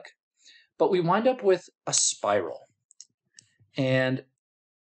looks like. But we wind up with a spiral. And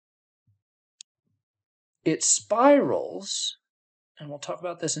it spirals, and we'll talk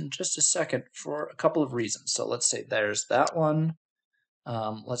about this in just a second, for a couple of reasons. So let's say there's that one.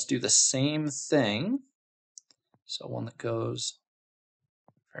 Let's do the same thing. So one that goes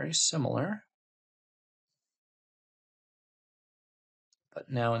very similar. But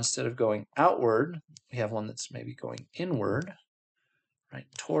now instead of going outward, we have one that's maybe going inward, right,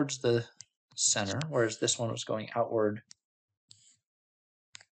 towards the center, whereas this one was going outward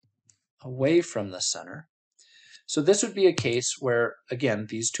away from the center. So this would be a case where, again,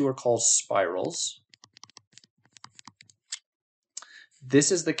 these two are called spirals. This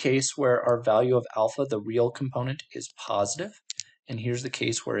is the case where our value of alpha, the real component, is positive, and here's the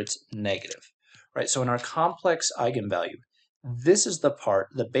case where it's negative, right? So in our complex eigenvalue, this is the part,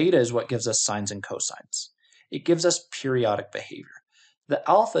 the beta is what gives us sines and cosines. It gives us periodic behavior. The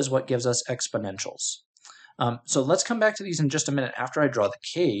alpha is what gives us exponentials. So let's come back to these in just a minute after I draw the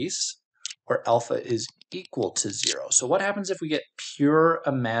case where alpha is equal to 0. So what happens if we get pure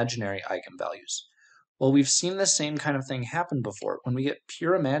imaginary eigenvalues? Well, we've seen the same kind of thing happen before. When we get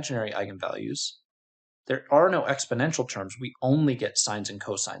pure imaginary eigenvalues, there are no exponential terms. We only get sines and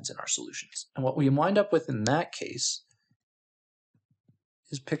cosines in our solutions. And what we wind up with in that case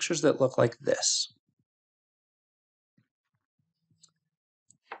is pictures that look like this.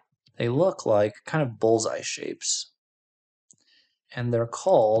 They look like kind of bullseye shapes, and they're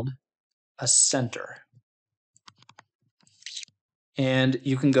called a center. And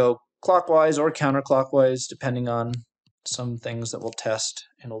you can go clockwise or counterclockwise depending on some things that we'll test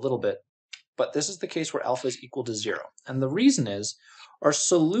in a little bit. But this is the case where alpha is equal to 0. And the reason is our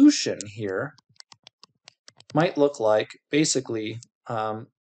solution here might look like basically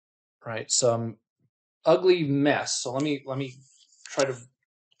some ugly mess. So let me try to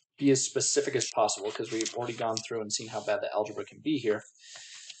be as specific as possible because we've already gone through and seen how bad the algebra can be here.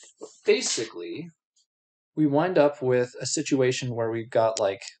 But basically, we wind up with a situation where we've got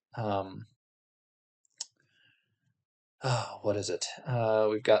like, what is it?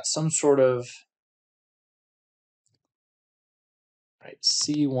 We've got some sort of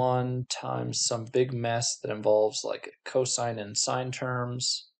C1 times some big mess that involves like cosine and sine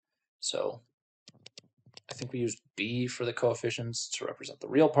terms. So I think we use B for the coefficients to represent the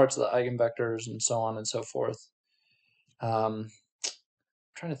real parts of the eigenvectors and so on and so forth. I'm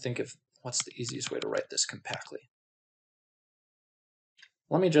trying to think of what's the easiest way to write this compactly.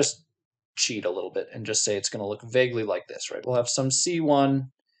 Let me just cheat a little bit and just say it's going to look vaguely like this, right? We'll have some C1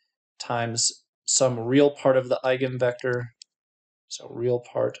 times some real part of the eigenvector. So real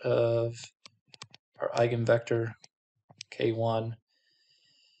part of our eigenvector, K1.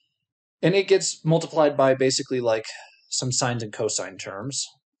 And it gets multiplied by basically like some sines and cosine terms.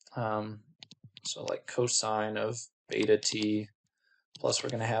 So like cosine of beta t, plus we're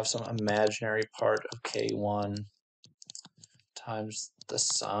going to have some imaginary part of K1 times the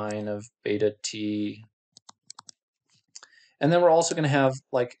sine of beta t. And then we're also going to have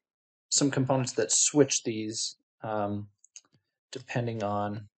like some components that switch these depending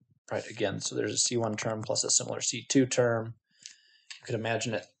on, right, again, so there's a C1 term plus a similar C2 term. You could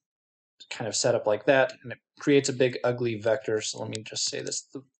imagine it kind of set up like that, and it creates a big ugly vector. So let me just say this.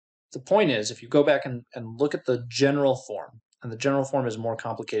 The point is, if you go back and look at the general form, and the general form is more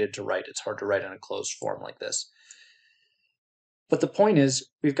complicated to write. It's hard to write in a closed form like this. But the point is,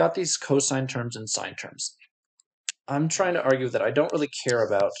 we've got these cosine terms and sine terms. I'm trying to argue that I don't really care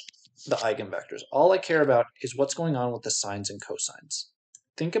about the eigenvectors. All I care about is what's going on with the sines and cosines.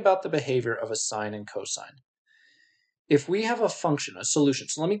 Think about the behavior of a sine and cosine. If we have a function, a solution,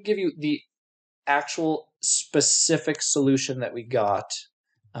 so let me give you the actual specific solution that we got,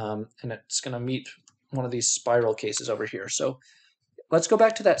 and it's going to meet one of these spiral cases over here. So let's go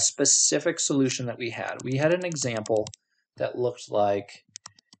back to that specific solution that we had. We had an example that looked like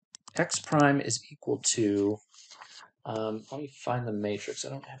x prime is equal to, let me find the matrix. I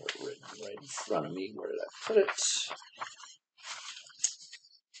don't have it written right in front of me. Where did I put it?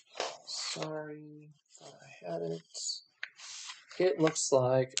 Sorry, thought I had it. It looks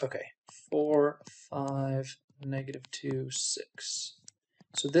like, okay, 4, 5, -2, 6.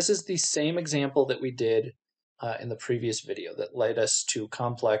 So this is the same example that we did in the previous video that led us to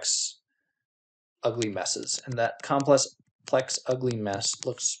complex ugly messes. And that complex ugly mess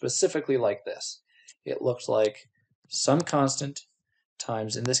looks specifically like this. It looks like some constant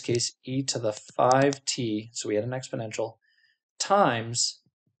times, in this case, e to the 5t, so we had an exponential, times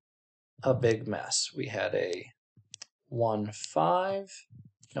a big mess. We had a 1, 5,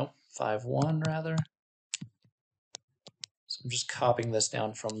 nope, 5, 1 rather. So I'm just copying this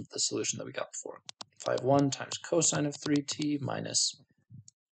down from the solution that we got before. 5, 1 times cosine of 3t minus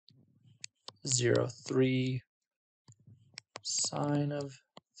 0, 3 sine of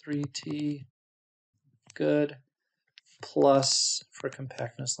 3t, good, plus, for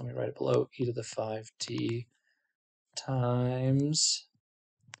compactness, let me write it below, e to the 5t times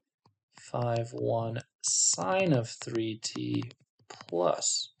 5, 1 sine of 3t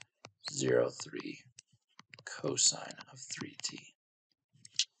plus 0, 3 cosine of 3t.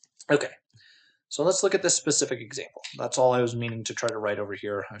 Okay, so let's look at this specific example. That's all I was meaning to try to write over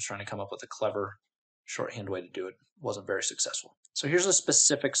here. I was trying to come up with a clever shorthand way to do it. Wasn't very successful. So here's a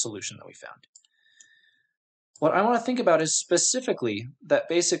specific solution that we found. What I want to think about is specifically that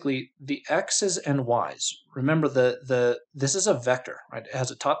basically the x's and y's, remember this is a vector, right? It has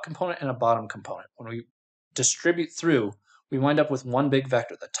a top component and a bottom component. When we distribute through, we wind up with one big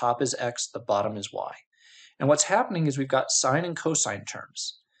vector. The top is x, the bottom is y. And what's happening is we've got sine and cosine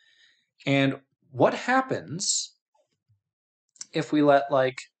terms. And what happens if we let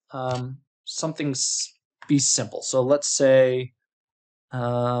something be simple? So let's say,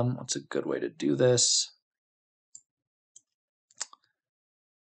 what's a good way to do this?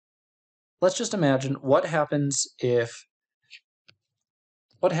 Let's just imagine what happens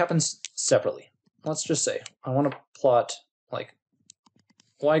separately. Let's just say I want to plot like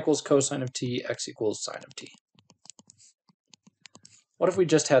y equals cosine of t, x equals sine of t. What if we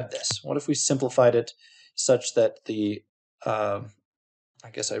just had this? What if we simplified it such that the, I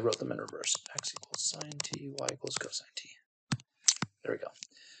guess I wrote them in reverse. X equals sine t, y equals cosine t. There we go.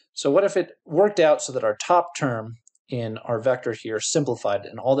 So what if it worked out so that our top term in our vector here simplified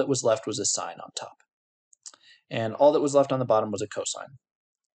and all that was left was a sine on top? And all that was left on the bottom was a cosine.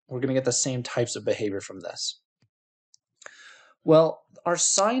 We're going to get the same types of behavior from this. Well, our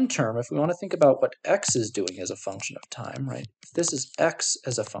sine term, if we want to think about what x is doing as a function of time, right? If this is x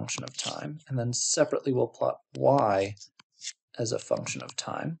as a function of time, and then separately we'll plot y as a function of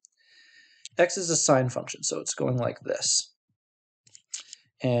time. X is a sine function, so it's going like this.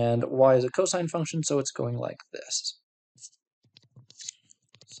 And y is a cosine function, so it's going like this.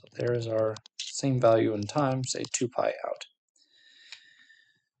 So there is our same value in time, say 2 pi out.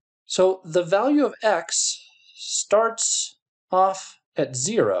 So the value of x starts off at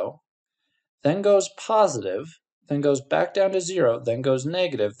 0, then goes positive, then goes back down to 0, then goes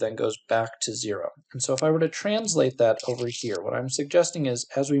negative, then goes back to 0. And so if I were to translate that over here, what I'm suggesting is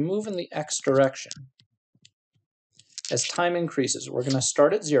as we move in the x direction, as time increases, we're going to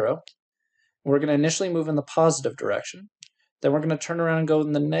start at 0, we're going to initially move in the positive direction, then we're going to turn around and go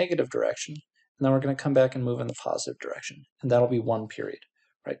in the negative direction, and then we're going to come back and move in the positive direction. And that'll be one period,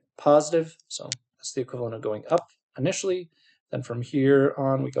 right? Positive, so that's the equivalent of going up initially, then from here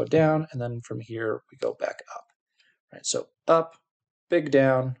on we go down, and then from here we go back up, right? So up, big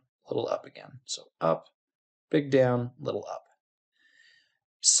down, little up again. So up, big down, little up.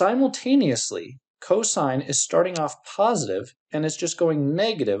 Simultaneously, cosine is starting off positive and it's just going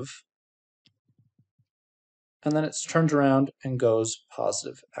negative, and then it turns around and goes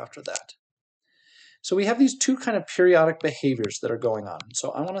positive after that. So we have these two kind of periodic behaviors that are going on.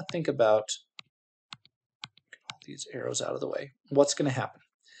 So I want to think about, get all these arrows out of the way, what's going to happen.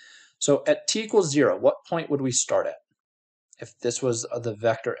 So at t equals 0, what point would we start at if this was the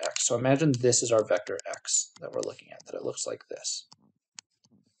vector x? So imagine this is our vector x that we're looking at, that it looks like this.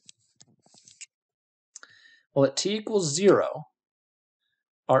 Well, at t equals 0,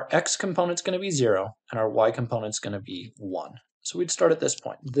 our x component's going to be 0, and our y component's going to be 1. So we'd start at this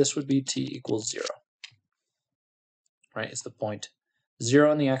point. This would be t equals 0. Right? It's the point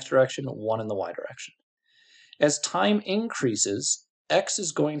 0 in the x direction, 1 in the y direction. As time increases, x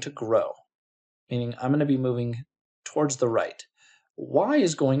is going to grow, meaning I'm going to be moving towards the right. Y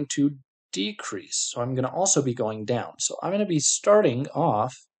is going to decrease, so I'm going to also be going down. So I'm going to be starting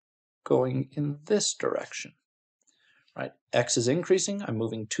off going in this direction. Right? X is increasing, I'm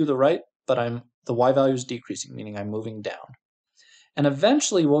moving to the right, but the y value is decreasing, meaning I'm moving down. And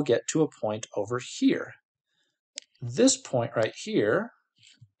eventually we'll get to a point over here. This point right here,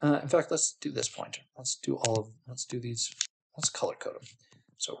 in fact, let's do this pointer. Let's do these, let's color code them.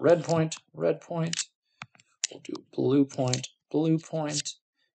 So red point, we'll do blue point,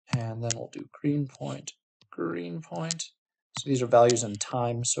 and then we'll do green point. So these are values in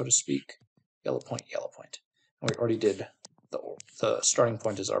time, so to speak. Yellow point. And we already did the starting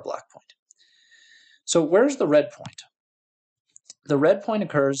point is our black point. So where's the red point? The red point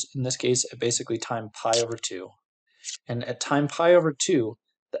occurs, in this case, at basically time pi over 2. And at time pi over 2,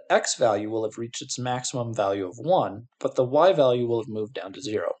 the x value will have reached its maximum value of 1, but the y value will have moved down to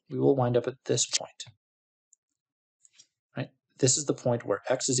 0. We will wind up at this point. Right? This is the point where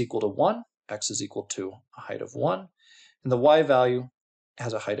x is equal to 1, x is equal to a height of 1, and the y value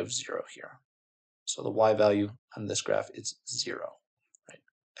has a height of 0 here. So the y value on this graph is 0. Right?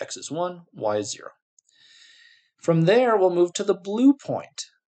 X is 1, y is 0. From there, we'll move to the blue point.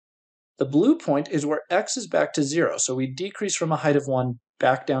 The blue point is where x is back to 0. So we decrease from a height of 1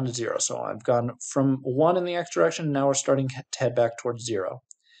 back down to 0. So I've gone from 1 in the x direction, now we're starting to head back towards 0.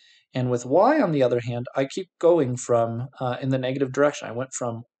 And with y, on the other hand, I keep going from in the negative direction. I went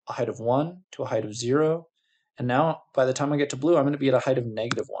from a height of 1 to a height of 0. And now, by the time I get to blue, I'm going to be at a height of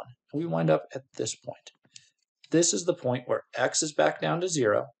negative 1. And we wind up at this point. This is the point where x is back down to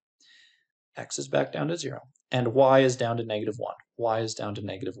 0. X is back down to 0. And y is down to negative 1. Y is down to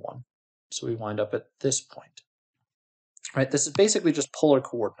negative 1. So we wind up at this point. Right? This is basically just polar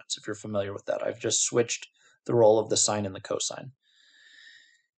coordinates, if you're familiar with that. I've just switched the role of the sine and the cosine.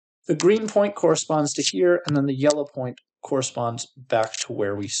 The green point corresponds to here, and then the yellow point corresponds back to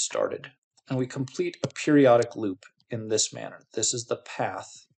where we started. And we complete a periodic loop in this manner. This is the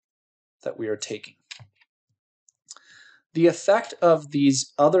path that we are taking. The effect of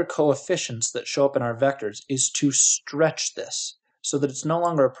these other coefficients that show up in our vectors is to stretch this so that it's no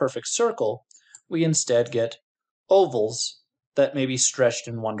longer a perfect circle. We instead get ovals that may be stretched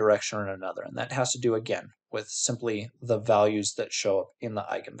in one direction or another. And that has to do, again, with simply the values that show up in the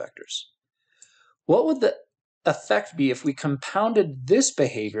eigenvectors. What would the effect be if we compounded this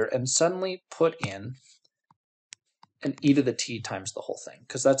behavior and suddenly put in an e to the t times the whole thing?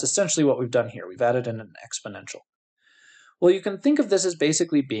 Because that's essentially what we've done here. We've added in an exponential. Well, you can think of this as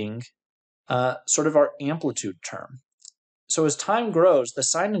basically being sort of our amplitude term. So as time grows, the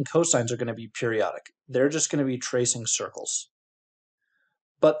sine and cosines are going to be periodic. They're just going to be tracing circles.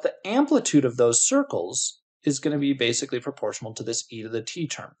 But the amplitude of those circles is going to be basically proportional to this e to the t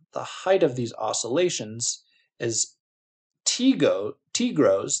term. The height of these oscillations, as t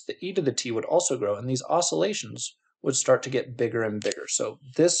grows, the e to the t would also grow, and these oscillations would start to get bigger and bigger. So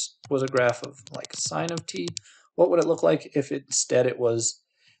this was a graph of like sine of t. What would it look like if instead it was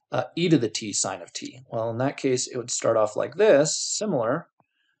e to the t sine of t? Well, in that case, it would start off like this, similar,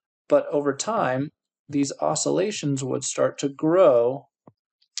 but over time, these oscillations would start to grow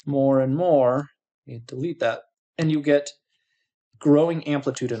more and more. You delete that, and you get growing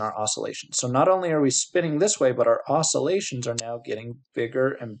amplitude in our oscillations. So not only are we spinning this way, but our oscillations are now getting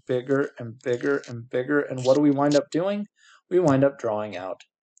bigger and bigger and bigger and bigger. And what do we wind up doing? We wind up drawing out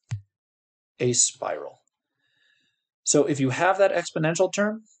a spiral. So if you have that exponential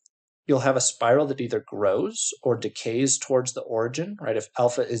term, you'll have a spiral that either grows or decays towards the origin, right? If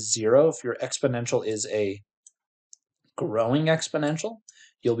alpha is 0, if your exponential is a growing exponential,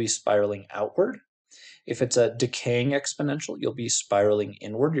 you'll be spiraling outward. If it's a decaying exponential, you'll be spiraling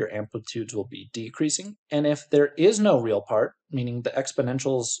inward. Your amplitudes will be decreasing. And if there is no real part, meaning the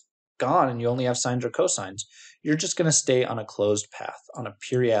exponential's gone and you only have sines or cosines, you're just going to stay on a closed path, on a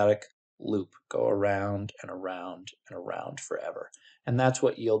periodic loop, go around and around and around forever. And that's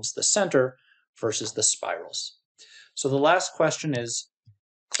what yields the center versus the spirals. So the last question is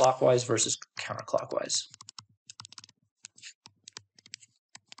clockwise versus counterclockwise.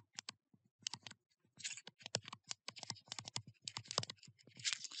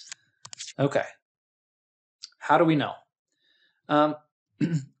 Okay, how do we know?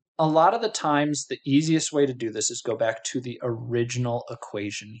 A lot of the times, the easiest way to do this is go back to the original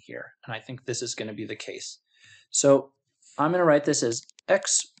equation here. And I think this is going to be the case. So I'm going to write this as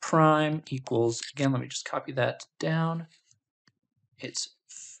x prime equals, again, let me just copy that down. It's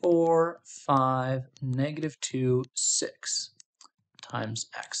 4, 5, negative 2, 6 times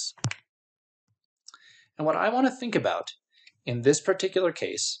x. And what I want to think about in this particular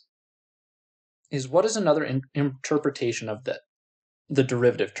case is what is another interpretation of the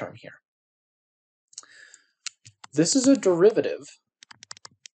derivative term here. This is a derivative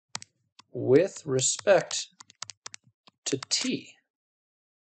with respect to t,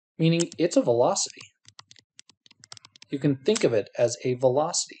 meaning it's a velocity. You can think of it as a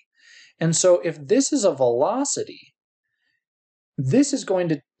velocity. And so if this is a velocity, this is going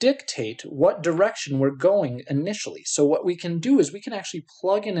to dictate what direction we're going initially. So what we can do is we can actually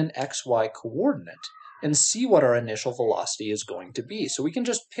plug in an xy coordinate and see what our initial velocity is going to be. So we can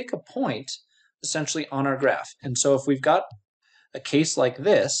just pick a point essentially on our graph. And so if we've got a case like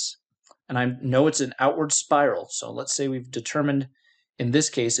this, and I know it's an outward spiral, so let's say we've determined in this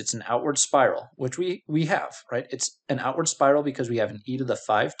case it's an outward spiral, which we have, right? It's an outward spiral because we have an e to the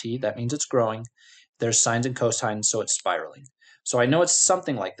 5t, that means it's growing. There's sines and cosines, so it's spiraling. So I know it's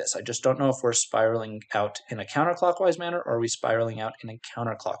something like this. I just don't know if we're spiraling out in a counterclockwise manner or are we spiraling out in a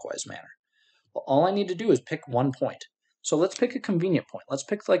counterclockwise manner. Well, all I need to do is pick one point. So let's pick a convenient point. Let's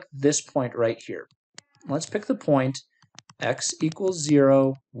pick like this point right here. Let's pick the point x equals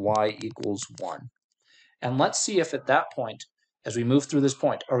 0, y equals 1. And let's see if at that point, as we move through this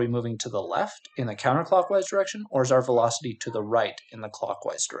point, are we moving to the left in the counterclockwise direction, or is our velocity to the right in the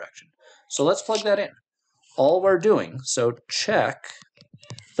clockwise direction? So let's plug that in. All we're doing, so check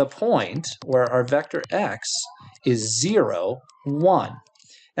the point where our vector x is 0, 1.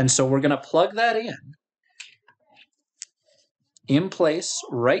 And so we're going to plug that in place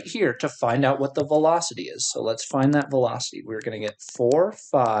right here to find out what the velocity is. So let's find that velocity. We're going to get 4,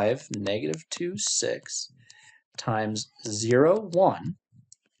 5, negative 2, 6 times 0, 1.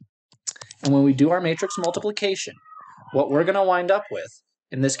 And when we do our matrix multiplication, what we're going to wind up with,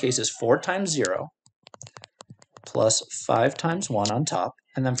 in this case, is 4 times 0 plus 5 times 1 on top.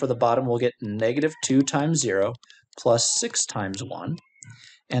 And then for the bottom, we'll get negative 2 times 0 plus 6 times 1.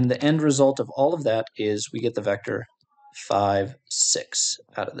 And the end result of all of that is we get the vector 5, 6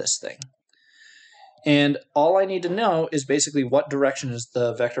 out of this thing. And all I need to know is basically what direction is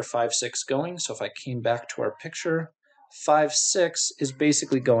the vector 5, 6 going. So if I came back to our picture, 5, 6 is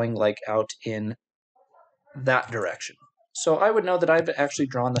basically going like out in that direction. So I would know that I've actually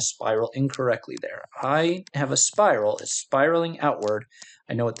drawn the spiral incorrectly there. I have a spiral, it's spiraling outward.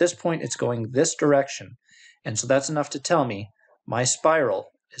 I know at this point it's going this direction. And so that's enough to tell me my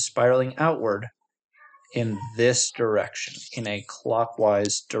spiral is spiraling outward in this direction, in a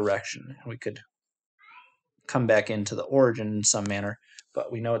clockwise direction. We could come back into the origin in some manner,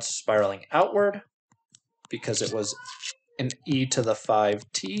 but we know it's spiraling outward because it was an e to the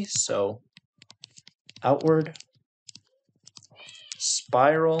 5t, so outward,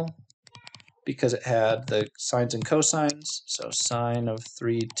 spiral, because it had the sines and cosines, so sine of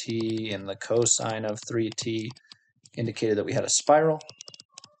 3t and the cosine of 3t indicated that we had a spiral.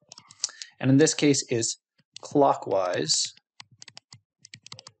 And in this case is clockwise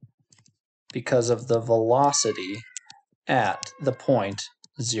because of the velocity at the point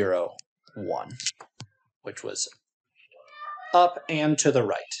 0, 1, which was up and to the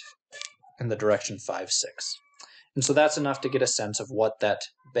right in the direction 5, 6. And so that's enough to get a sense of what that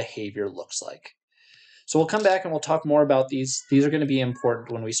behavior looks like. So we'll come back and we'll talk more about these. These are going to be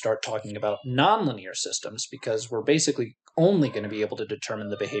important when we start talking about nonlinear systems, because we're basically only going to be able to determine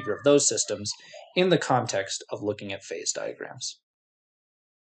the behavior of those systems in the context of looking at phase diagrams.